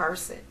separate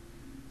person.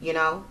 You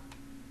know,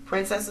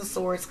 Princess of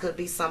Swords could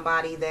be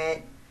somebody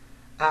that,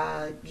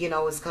 you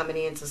know, is coming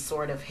in to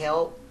sort of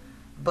help.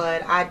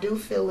 But I do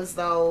feel as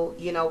though,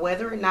 you know,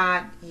 whether or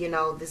not, you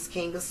know, this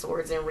King of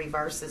Swords in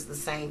reverse is the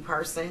same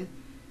person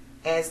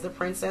as the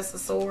Princess of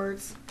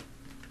Swords,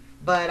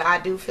 but I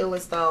do feel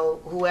as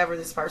though whoever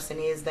this person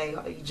is,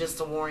 just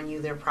to warn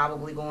you, they're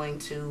probably going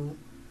to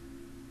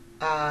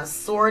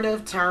sort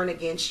of turn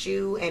against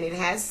you, and it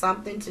has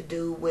something to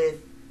do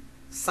with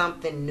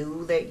something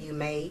new that you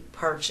may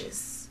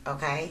purchase.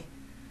 Okay,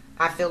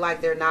 I feel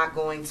like they're not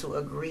going to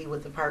agree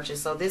with the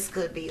purchase. So this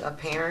could be a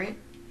parent,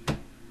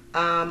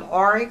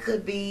 or it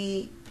could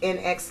be an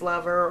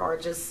ex-lover, or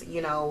just,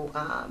 you know,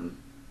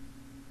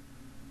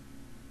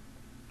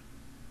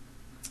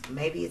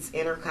 maybe it's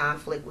inner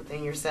conflict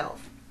within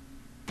yourself.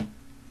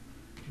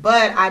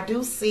 But I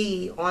do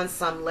see on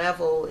some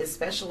level,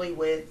 especially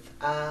with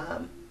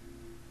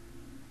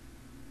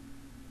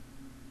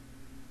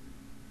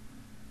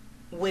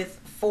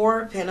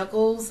Four of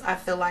Pentacles, I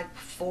feel like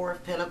Four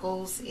of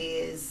Pentacles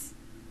is,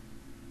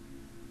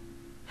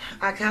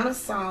 I kind of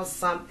saw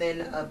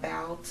something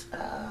about,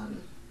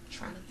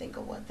 trying to think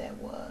of what that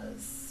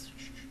was.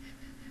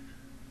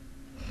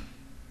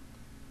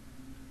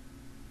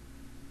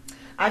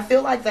 I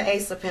feel like the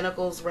Ace of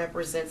Pentacles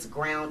represents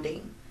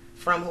grounding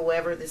from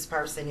whoever this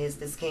person is,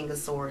 this King of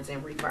Swords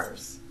in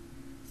reverse.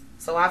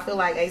 So I feel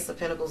like Ace of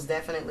Pentacles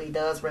definitely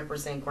does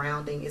represent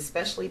grounding,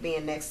 especially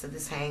being next to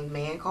this Hanged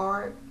Man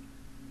card.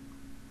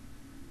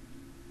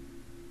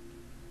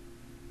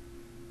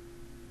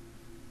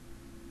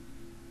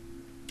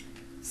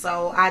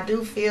 So I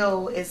do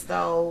feel as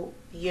though,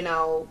 you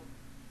know,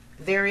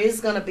 there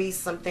is going to be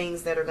some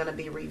things that are going to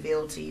be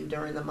revealed to you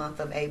during the month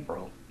of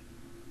April.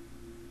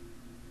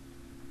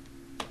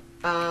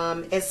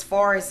 As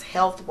far as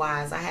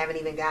health-wise, I haven't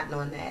even gotten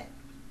on that.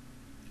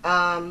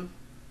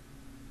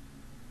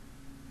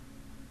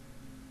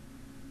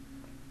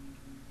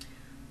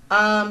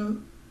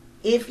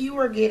 If you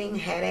are getting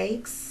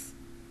headaches,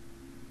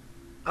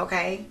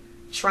 okay,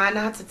 try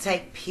not to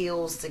take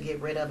pills to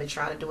get rid of it.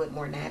 Try to do it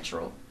more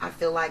natural. I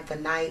feel like the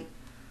Knight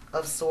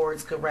of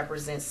Swords could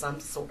represent some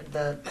sort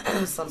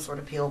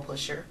of pill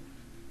pusher.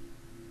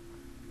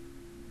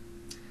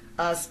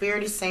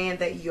 Spirit is saying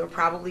that you're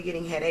probably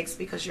getting headaches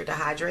because you're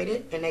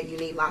dehydrated and that you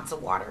need lots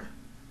of water.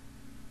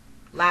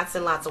 Lots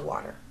and lots of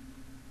water.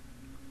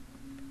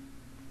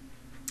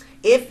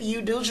 If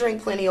you do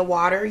drink plenty of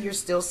water, you're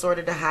still sort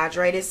of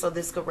dehydrated. So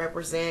this could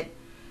represent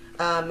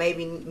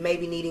maybe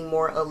needing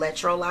more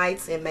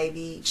electrolytes and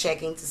maybe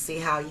checking to see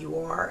how you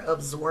are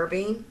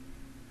absorbing.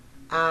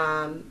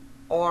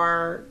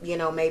 Or, you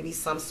know, maybe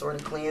some sort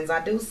of cleanse.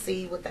 I do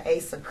see with the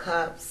Ace of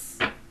Cups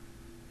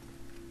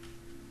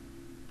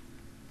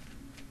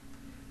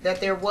that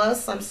there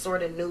was some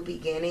sort of new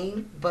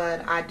beginning,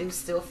 but I do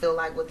still feel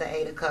like with the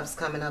Eight of Cups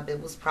coming up,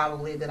 it was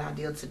probably a good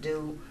idea to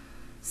do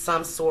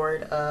some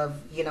sort of,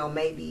 you know,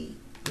 maybe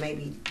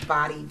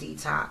body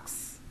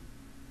detox.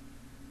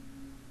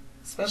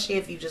 Especially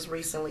if you just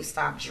recently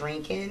stopped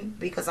drinking,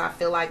 because I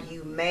feel like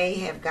you may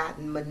have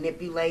gotten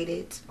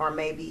manipulated, or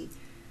maybe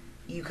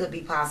you could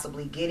be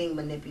possibly getting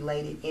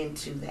manipulated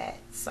into that,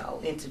 so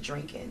into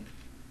drinking.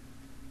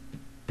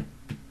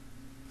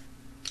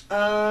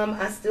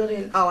 I still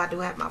didn't, oh, I do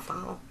have my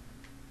phone.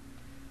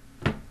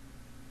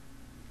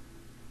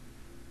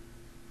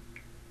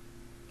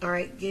 All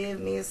right, give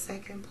me a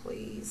second,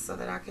 please, so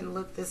that I can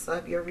look this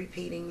up, your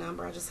repeating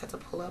number. I just had to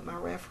pull up my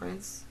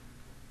reference.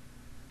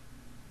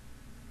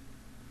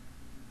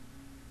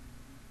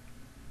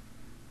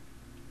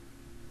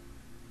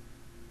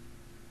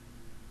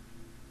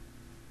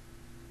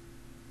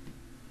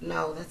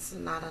 No, that's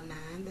not a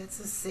 9, that's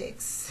a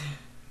 6.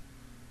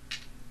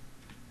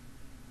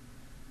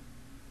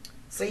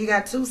 So you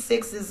got 2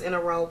 6s in a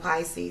row,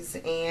 Pisces,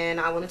 and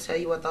I want to tell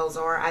you what those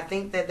are. I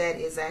think that that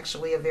is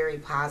actually a very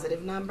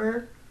positive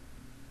number.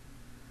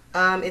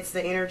 It's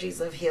the energies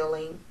of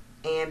healing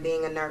and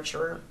being a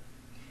nurturer.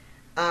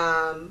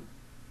 The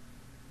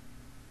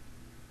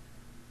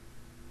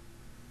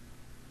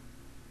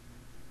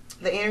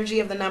energy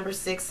of the number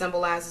 6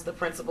 symbolizes the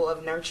principle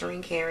of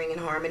nurturing, caring,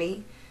 and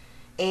harmony,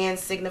 and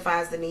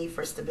signifies the need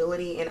for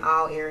stability in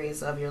all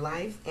areas of your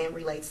life, and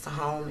relates to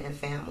home and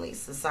family,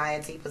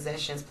 society,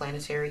 possessions,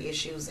 planetary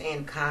issues,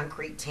 and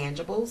concrete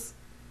tangibles.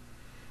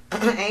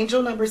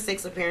 Angel number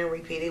 6 appearing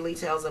repeatedly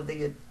tells of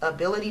the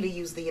ability to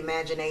use the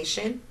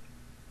imagination,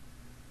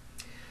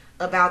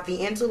 about the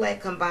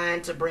intellect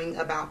combined to bring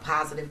about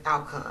positive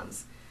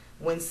outcomes.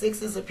 When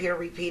 6s appear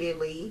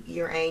repeatedly,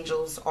 your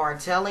angels are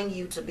telling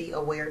you to be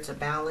aware to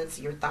balance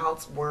your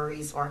thoughts,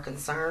 worries, or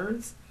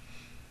concerns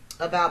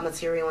about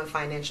material and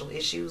financial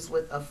issues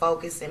with a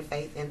focus and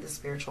faith in the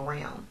spiritual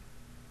realm.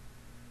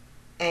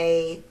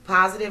 A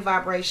positive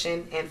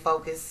vibration and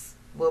focus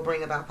will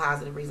bring about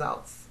positive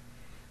results.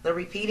 The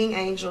repeating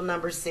angel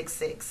number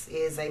 66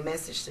 is a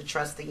message to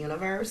trust the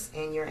universe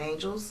and your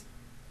angels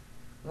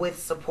with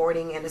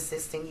supporting and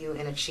assisting you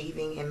in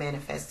achieving and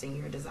manifesting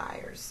your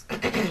desires.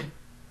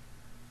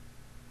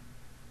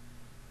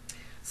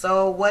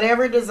 So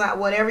whatever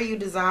you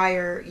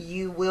desire,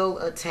 you will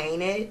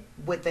attain it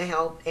with the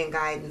help and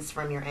guidance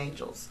from your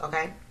angels,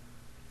 okay?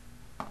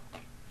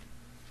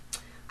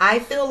 I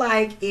feel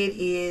like it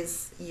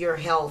is your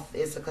health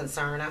is a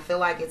concern. I feel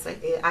like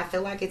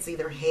it's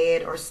either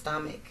head or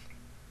stomach.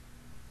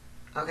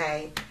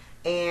 Okay?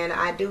 And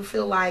I do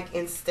feel like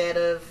instead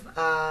of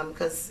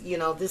cuz you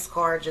know, this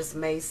card just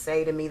may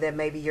say to me that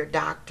maybe your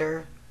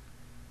doctor,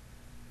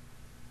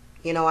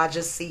 you know, I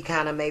just see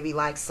kind of maybe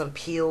like some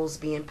pills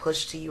being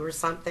pushed to you or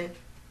something.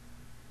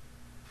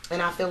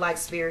 And I feel like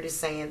Spirit is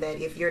saying that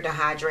if you're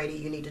dehydrated,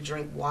 you need to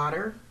drink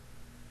water.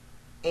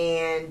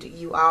 And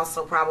you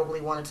also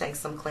probably want to take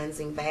some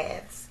cleansing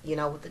baths, you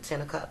know, with the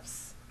 10 of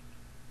Cups.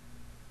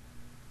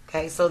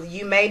 Okay, so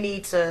you may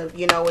need to,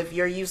 you know, if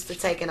you're used to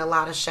taking a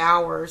lot of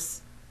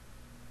showers,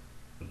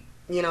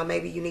 you know,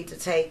 maybe you need to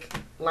take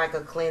like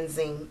a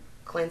cleansing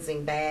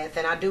bath.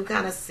 And I do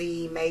kind of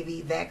see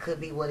maybe that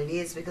could be what it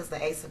is, because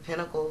the Ace of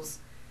Pentacles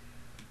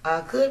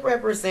could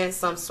represent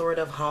some sort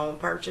of home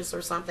purchase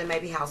or something,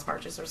 maybe house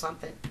purchase or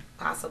something,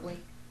 possibly.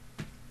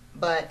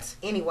 But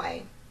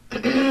anyway,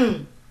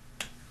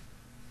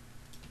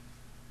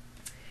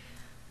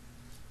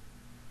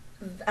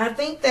 I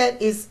think that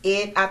is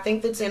it. I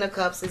think the 10 of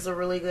Cups is a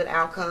really good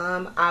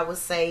outcome. I would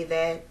say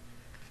that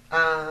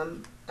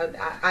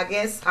I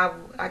guess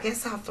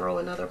I'll throw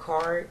another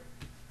card.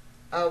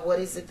 What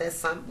is it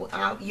that's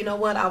you know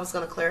what? I was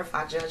going to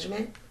clarify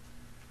Judgment.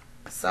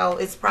 So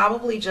it's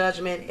probably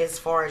Judgment as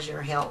far as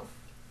your health.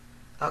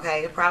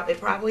 Okay, it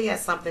probably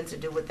has something to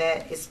do with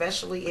that,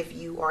 especially if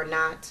you are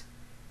not,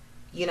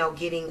 you know,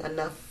 getting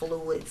enough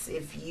fluids.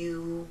 If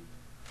you're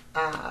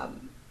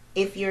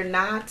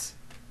not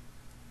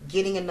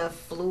getting enough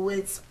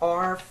fluids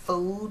or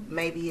food,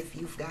 maybe if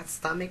you've got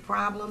stomach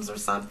problems or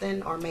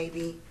something, or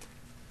maybe.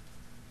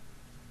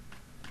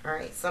 All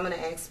right, so I'm going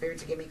to ask Spirit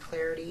to give me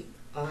clarity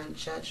on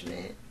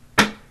Judgment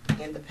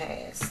in the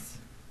past.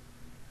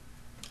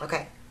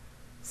 Okay,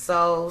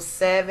 so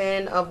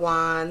 7 of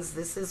Wands,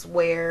 this is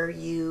where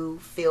you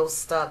feel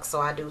stuck. So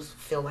I do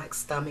feel like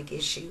stomach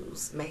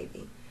issues,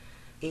 maybe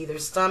either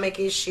stomach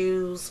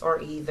issues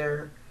or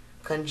either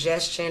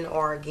congestion,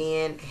 or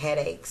again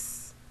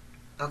headaches.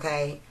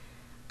 Okay,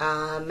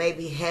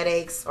 maybe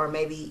headaches, or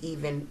maybe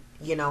even,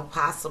 you know,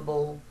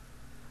 possible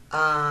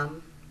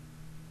oh,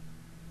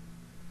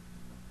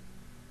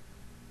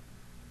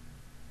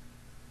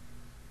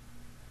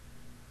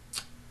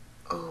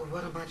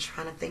 what am I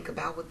trying to think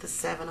about with the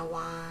Seven of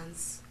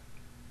Wands?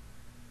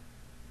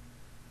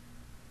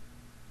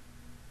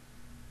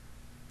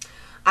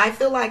 I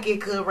feel like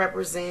it could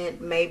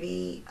represent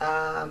maybe,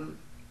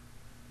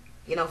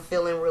 you know,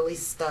 feeling really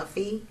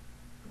stuffy.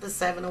 The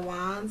Seven of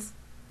Wands.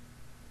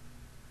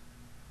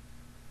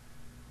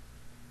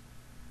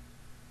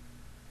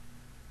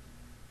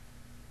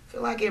 I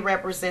feel like it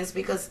represents,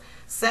 because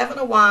Seven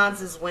of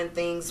Wands is when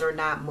things are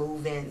not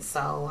moving.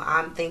 So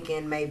I'm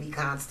thinking maybe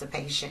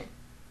constipation.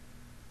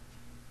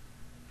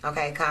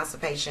 Okay,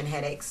 constipation,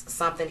 headaches,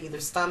 something either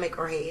stomach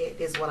or head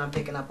is what I'm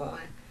picking up on.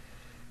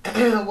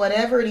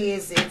 Whatever it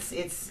is,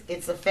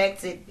 it's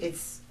affected.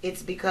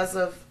 It's because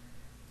of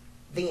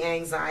the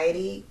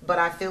anxiety, but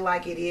I feel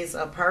like it is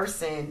a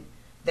person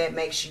that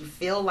makes you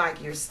feel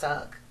like you're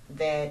stuck.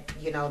 That,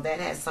 you know, that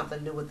has something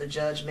to do with the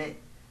judgment,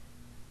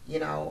 you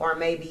know, or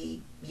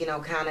maybe, you know,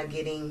 kind of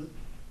getting.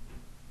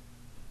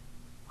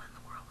 What in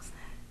the world was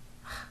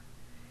that?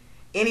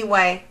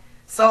 Anyway,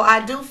 so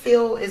I do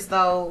feel as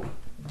though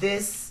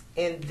this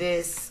and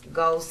this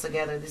goes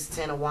together, this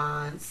Ten of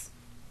Wands.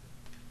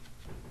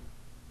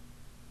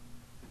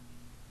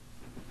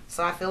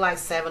 So I feel like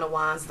Seven of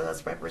Wands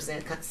does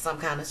represent some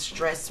kind of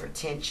stress or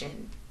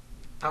tension.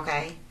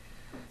 Okay?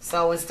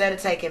 So instead of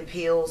taking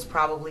pills,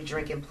 probably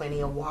drinking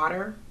plenty of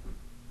water.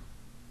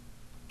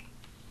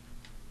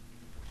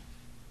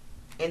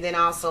 And then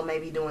also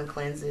maybe doing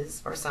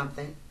cleanses or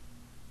something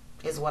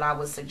is what I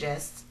would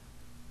suggest.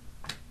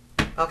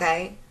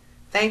 Okay?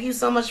 Thank you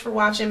so much for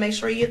watching. Make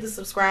sure you hit the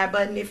subscribe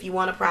button if you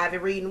want a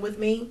private reading with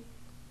me.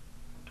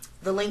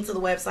 The link to the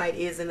website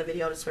is in the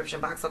video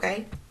description box,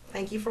 okay?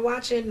 Thank you for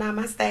watching.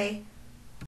 Namaste.